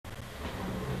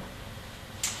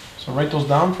So write those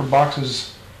down for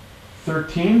boxes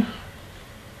 13.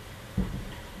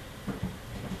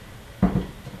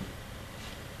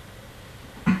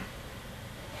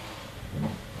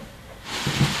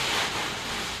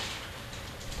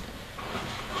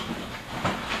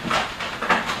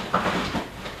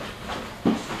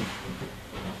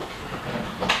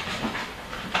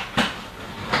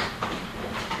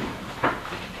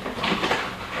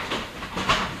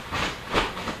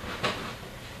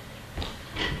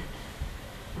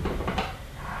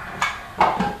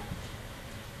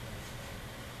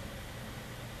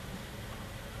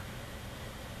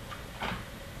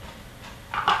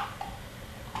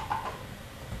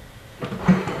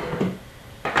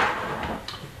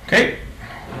 Okay,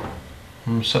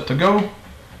 I'm set to go.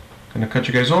 Gonna cut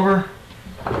you guys over.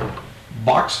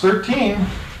 Box 13,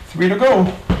 3 to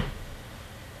go.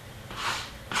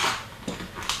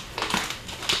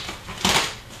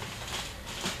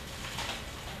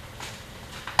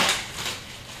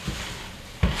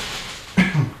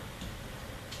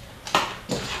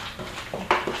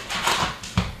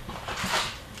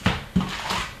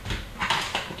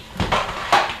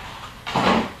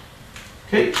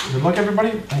 Okay, good luck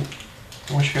everybody.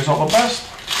 I wish you guys all the best.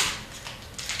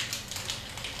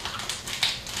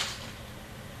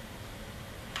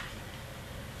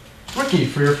 Rookie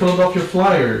for your Philadelphia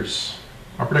Flyers.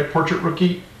 Upper Deck Portrait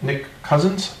rookie, Nick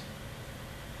Cousins.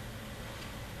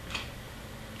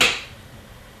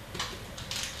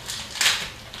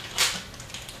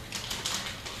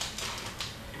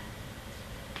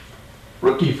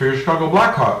 Rookie for your Chicago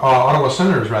Blackhawks, Ottawa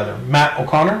Senators rather, Matt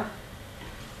O'Connor.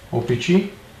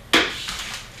 OPG.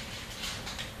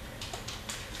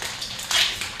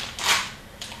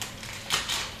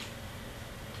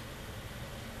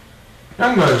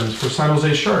 Young Guns for San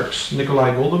Jose Sharks,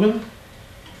 Nikolai Goldman.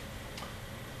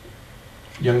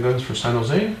 Young Guns for San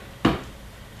Jose.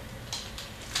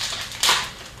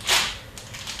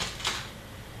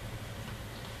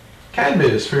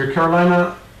 Canvas for your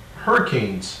Carolina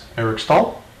Hurricanes, Eric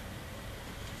Stahl.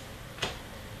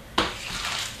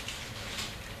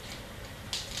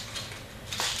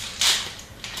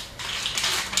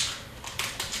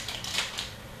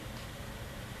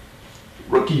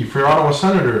 Rookie for your Ottawa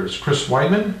Senators, Chris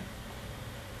Weidman,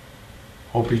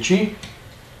 OPG.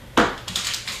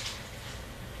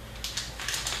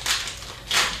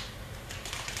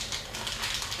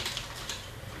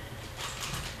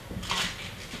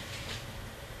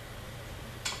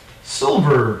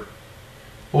 Silver,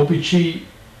 OPG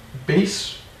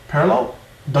base parallel,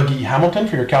 Dougie Hamilton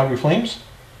for your Calgary Flames.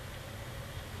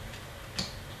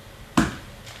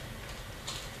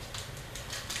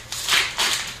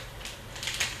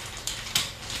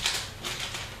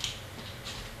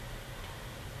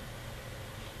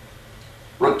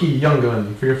 Rookie Young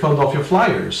Gun for your Philadelphia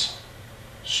Flyers,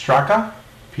 Straka,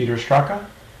 Peter Straka.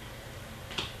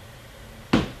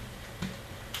 And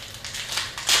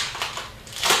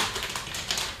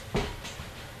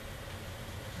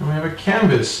we have a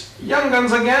canvas, Young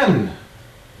Guns again.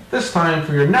 This time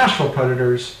for your Nashville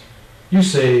Predators,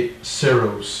 Jussi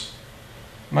Saros.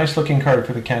 Nice looking card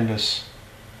for the canvas.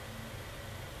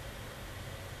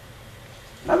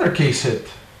 Another case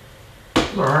hit.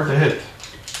 Those are hard to hit.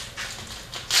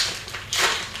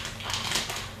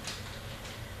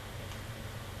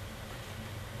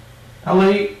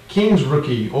 LA Kings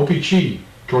rookie, OPG,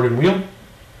 Jordan Wheel.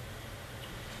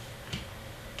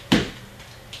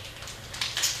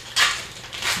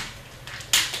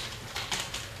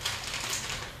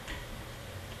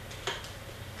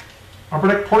 Upper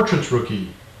Deck Portraits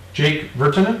rookie, Jake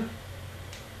Virtanen.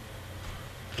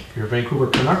 Your Vancouver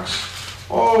Canucks.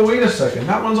 Oh, wait a second,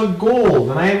 that one's a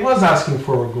gold, and I was asking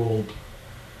for a gold.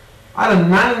 Out of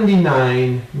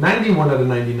 99, 91 out of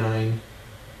 99.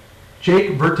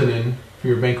 Jake Virtanen for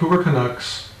your Vancouver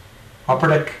Canucks, Upper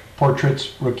Deck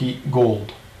Portraits rookie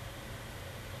gold.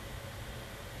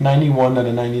 91 out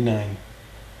of 99.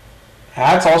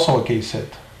 That's also a case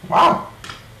hit. Wow.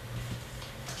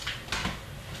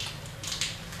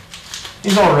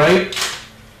 He's alright.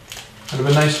 Would have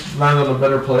been nice to land on a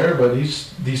better player, but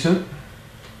he's decent.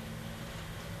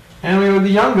 And we have the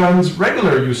Young Guns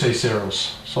regular Jussi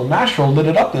Saros. So Nashville lit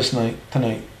it up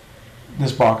tonight.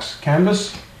 This box.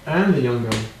 Canvas and the Young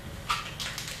Gun.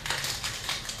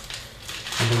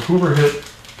 And Vancouver hit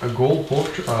a gold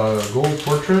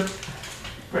portrait.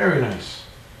 Very nice.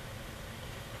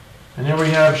 And here we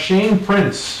have Shane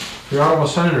Prince for the Ottawa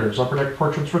Senators, Upper Deck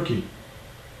Portraits rookie.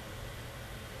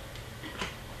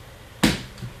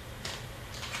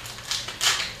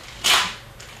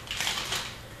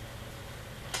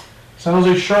 San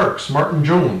Jose Sharks, Martin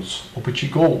Jones,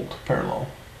 OPG Gold, parallel.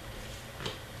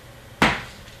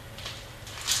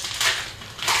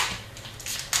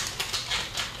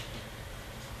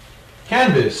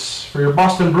 Canvas for your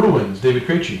Boston Bruins, David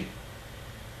Krejci.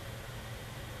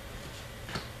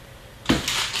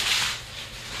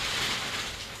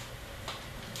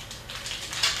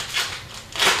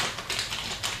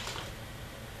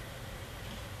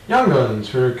 Young Guns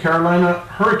for Carolina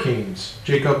Hurricanes,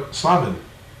 Jacob Slavin.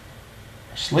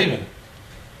 Slavin.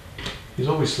 He's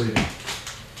always slaving.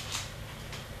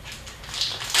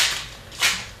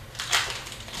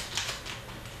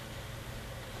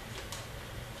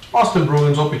 Boston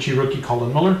Bruins, OPC rookie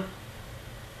Colin Miller.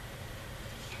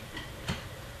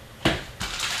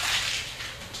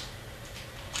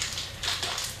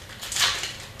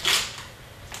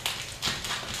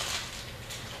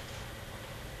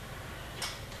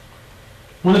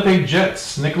 Winnipeg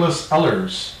Jets, Nicholas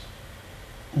Ehlers,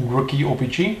 Rookie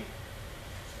OPG.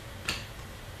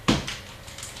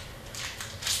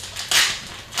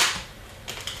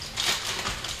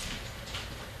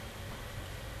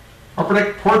 Upper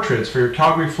Deck Portraits for your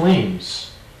Calgary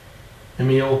Flames,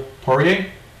 Emile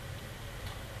Poirier.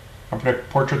 Upper Deck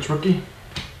Portraits rookie,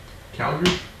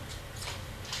 Calgary.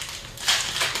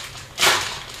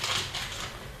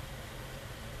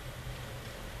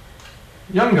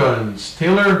 Young Guns,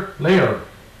 Taylor Layer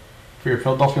for your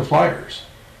Philadelphia Flyers.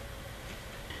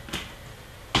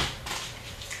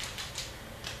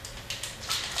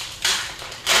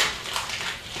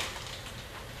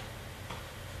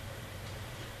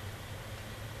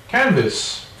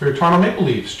 Canvas for your Toronto Maple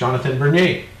Leafs, Jonathan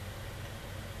Bernier.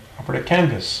 Upper Deck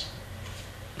Canvas.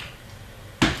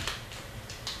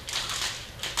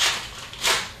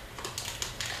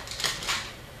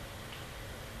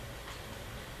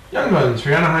 Young Guns for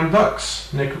your Anaheim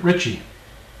Ducks, Nick Ritchie.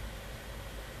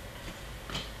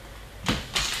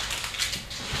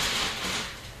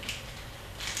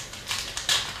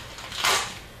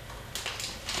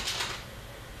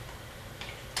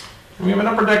 And we have an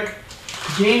Upper Deck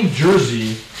game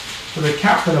jersey for the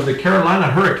captain of the Carolina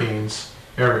Hurricanes,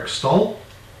 Eric Stahl.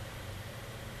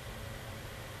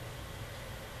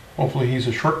 Hopefully he's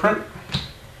a short print.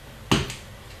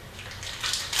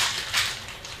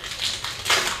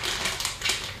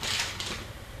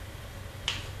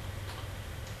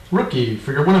 Rookie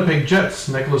for your Winnipeg Jets,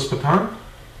 Nicholas Patan.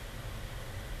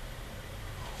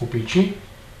 OPG.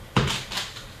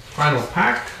 Final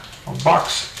pack of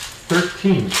box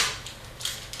 13.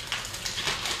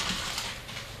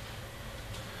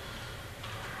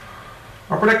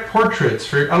 Upper Deck Portraits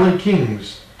for your LA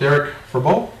Kings, Derek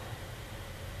Verbeau.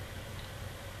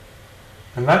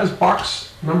 And that is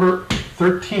box number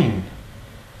 13.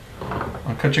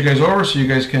 I'll cut you guys over so you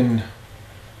guys can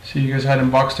see you guys had in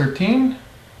box 13.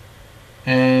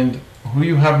 And who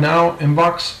you have now in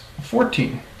box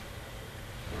 14.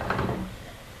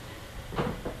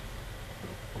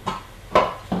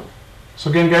 So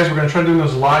again, guys, we're going to try doing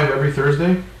this live every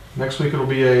Thursday. Next week it'll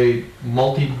be a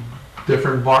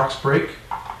different box break.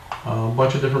 A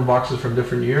bunch of different boxes from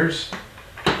different years.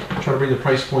 Try to bring the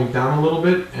price point down a little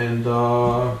bit, and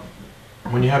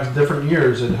when you have different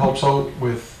years, it helps out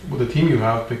with the team you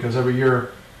have, because every year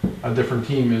a different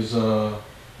team is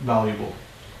valuable.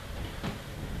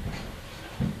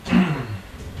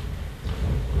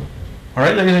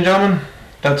 Alright, ladies and gentlemen,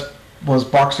 that was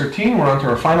box 13. We're on to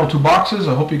our final two boxes.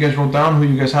 I hope you guys wrote down who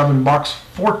you guys have in box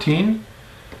 14,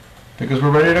 because we're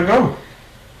ready to go.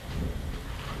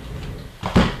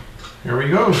 Here we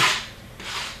go.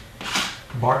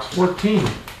 Box 14.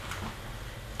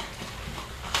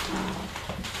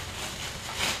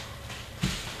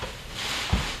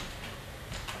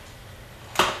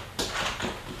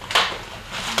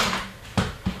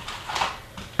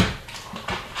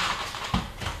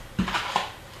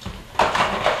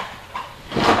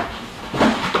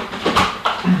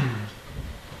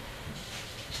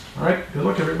 All right, good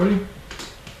luck, everybody.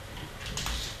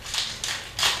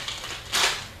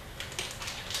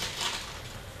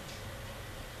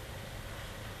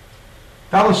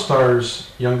 Dallas Stars,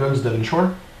 Young Guns, Devin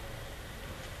Shore.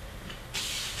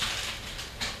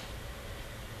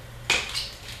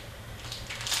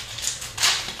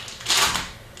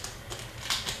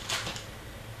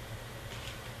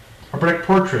 Upper Deck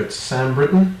Portraits, Sam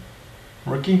Britton,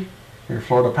 rookie, for your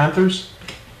Florida Panthers.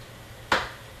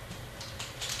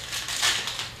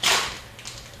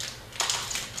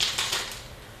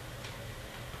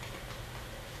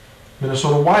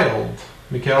 Minnesota Wild,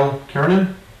 Mikhail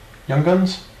Karanin, Young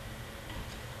Guns.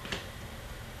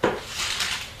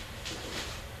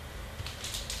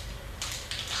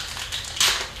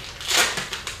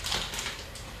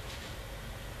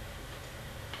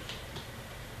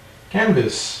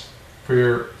 Canvas for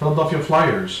your Philadelphia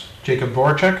Flyers, Jacob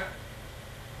Voracek.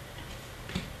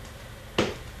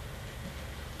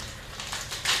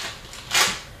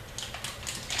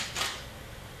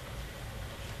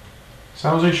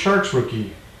 San Jose Sharks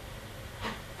rookie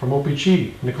from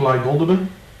OPC, Nikolai Goldobin.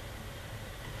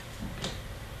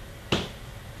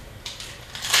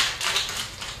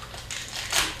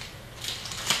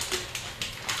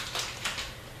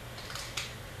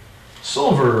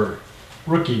 Silver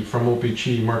rookie from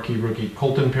OPC, marquee rookie,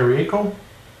 Colton Periaco,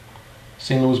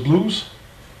 St. Louis Blues.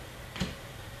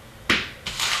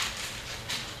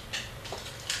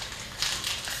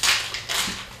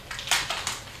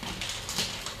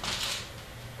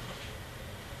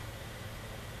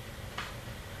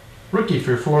 Rookie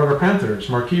for Florida Panthers,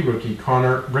 marquee rookie,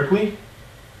 Connor Brickley,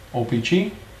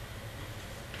 OPC.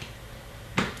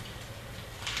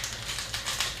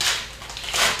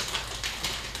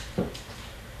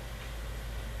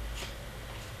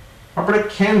 Upper Deck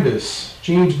Canvas,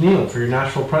 James Neal for your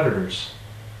Nashville Predators.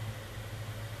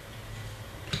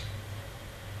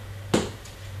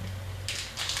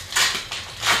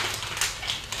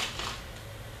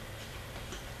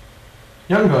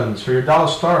 Young Guns for your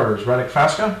Dallas Stars, Radek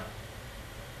Faska.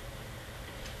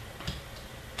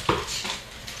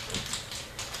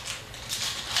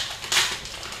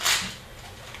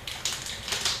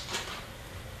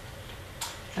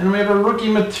 And we have a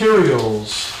Rookie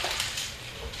Materials,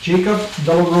 Jacob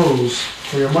Delarose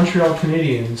for your Montreal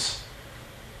Canadiens,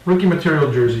 Rookie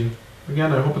Material jersey.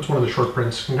 Again, I hope it's one of the short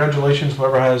prints. Congratulations,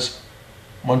 whoever has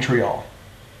Montreal.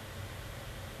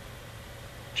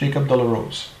 Jacob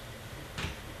Delarose.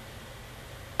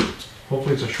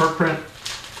 Hopefully it's a short print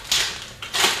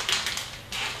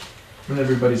and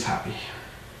everybody's happy.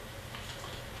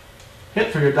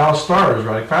 Hit for your Dallas Stars,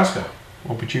 Radek Faska.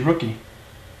 OPC rookie.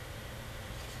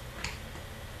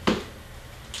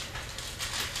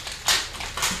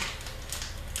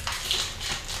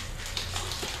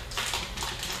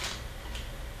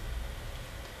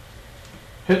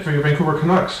 Hit for your Vancouver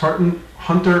Canucks,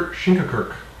 Hunter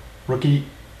Shinkaruk. Rookie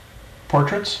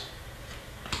portraits.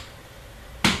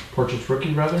 Portraits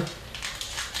rookie, rather.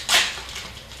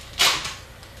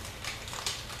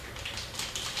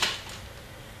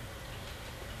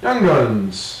 Young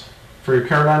Guns for your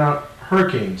Carolina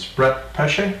Hurricanes, Brett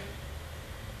Pesce.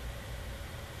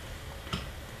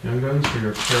 Young Guns for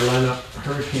your Carolina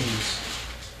Hurricanes.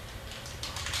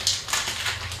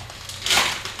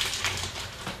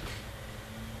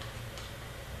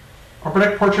 Upper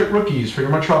Deck Portrait Rookies for your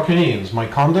Montreal Canadiens,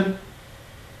 Mike Condon.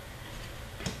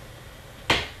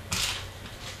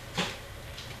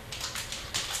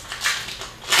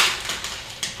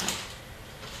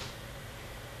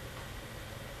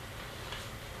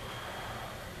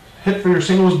 Hit for your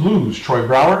St. Louis Blues, Troy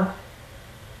Brouwer.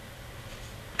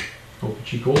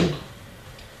 OPC Gold.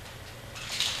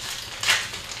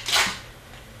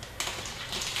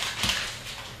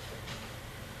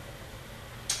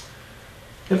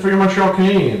 Hit for your Montreal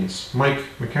Canadiens, Mike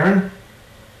McCarron.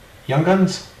 Young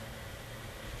Guns.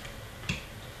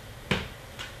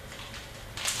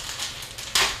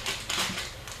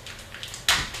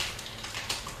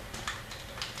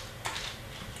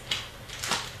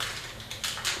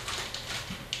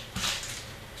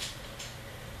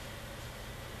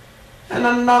 And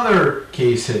another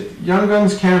case hit, Young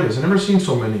Guns Canvas. I've never seen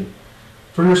so many.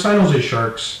 For your San Jose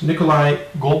Sharks, Nikolai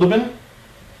Goldobin.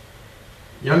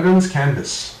 Young Guns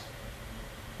Canvas.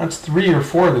 That's 3 or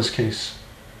 4 in this case.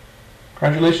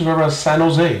 Congratulations, whoever has San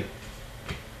Jose.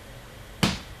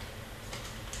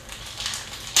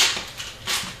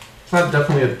 It's not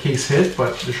definitely a case hit,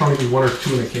 but there's showing to be 1 or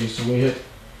 2 in a case, and we hit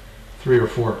 3 or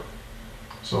 4.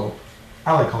 So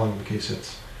I like calling them case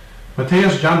hits.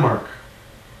 Matthias Janmark.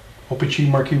 OPC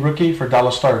marquee rookie for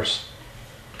Dallas Stars.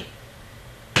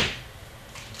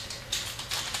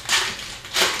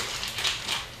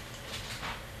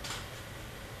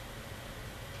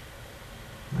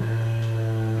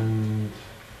 And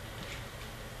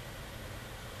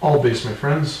all base, my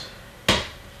friends.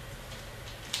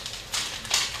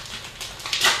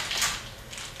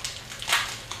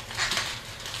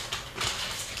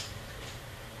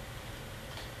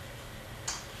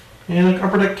 And an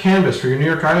Upper Deck Canvas for your New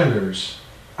York Islanders,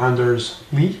 Anders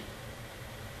Lee.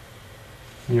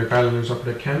 New York Islanders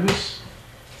Upper Deck Canvas.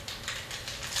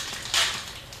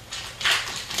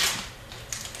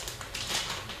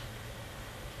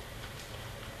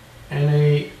 And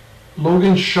a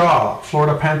Logan Shaw,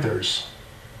 Florida Panthers,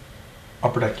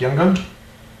 Upper Deck Young Gun.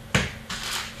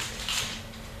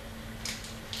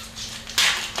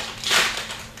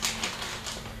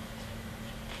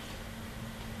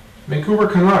 Vancouver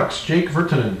Canucks, Jake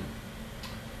Virtanen.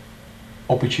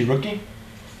 OPC rookie.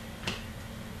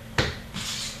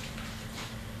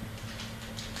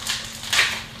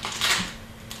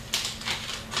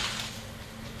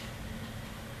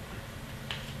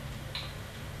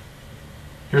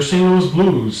 Here's St. Louis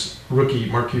Blues rookie,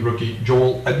 marquee rookie,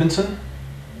 Joel Edmondson.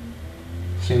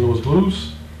 St. Louis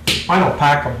Blues. Final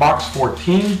pack of box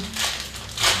 14.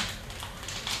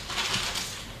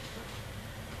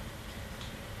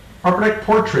 Upper Deck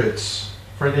Portraits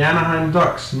for the Anaheim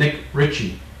Ducks, Nick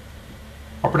Ritchie.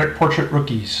 Upper Deck Portrait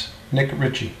Rookies, Nick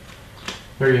Ritchie.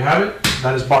 There you have it.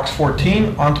 That is box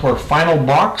 14. On to our final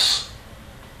box.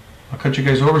 I'll cut you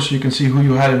guys over so you can see who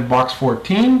you had in box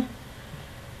 14.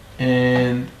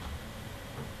 And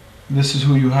this is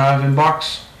who you have in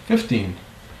box 15.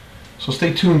 So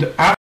stay tuned after.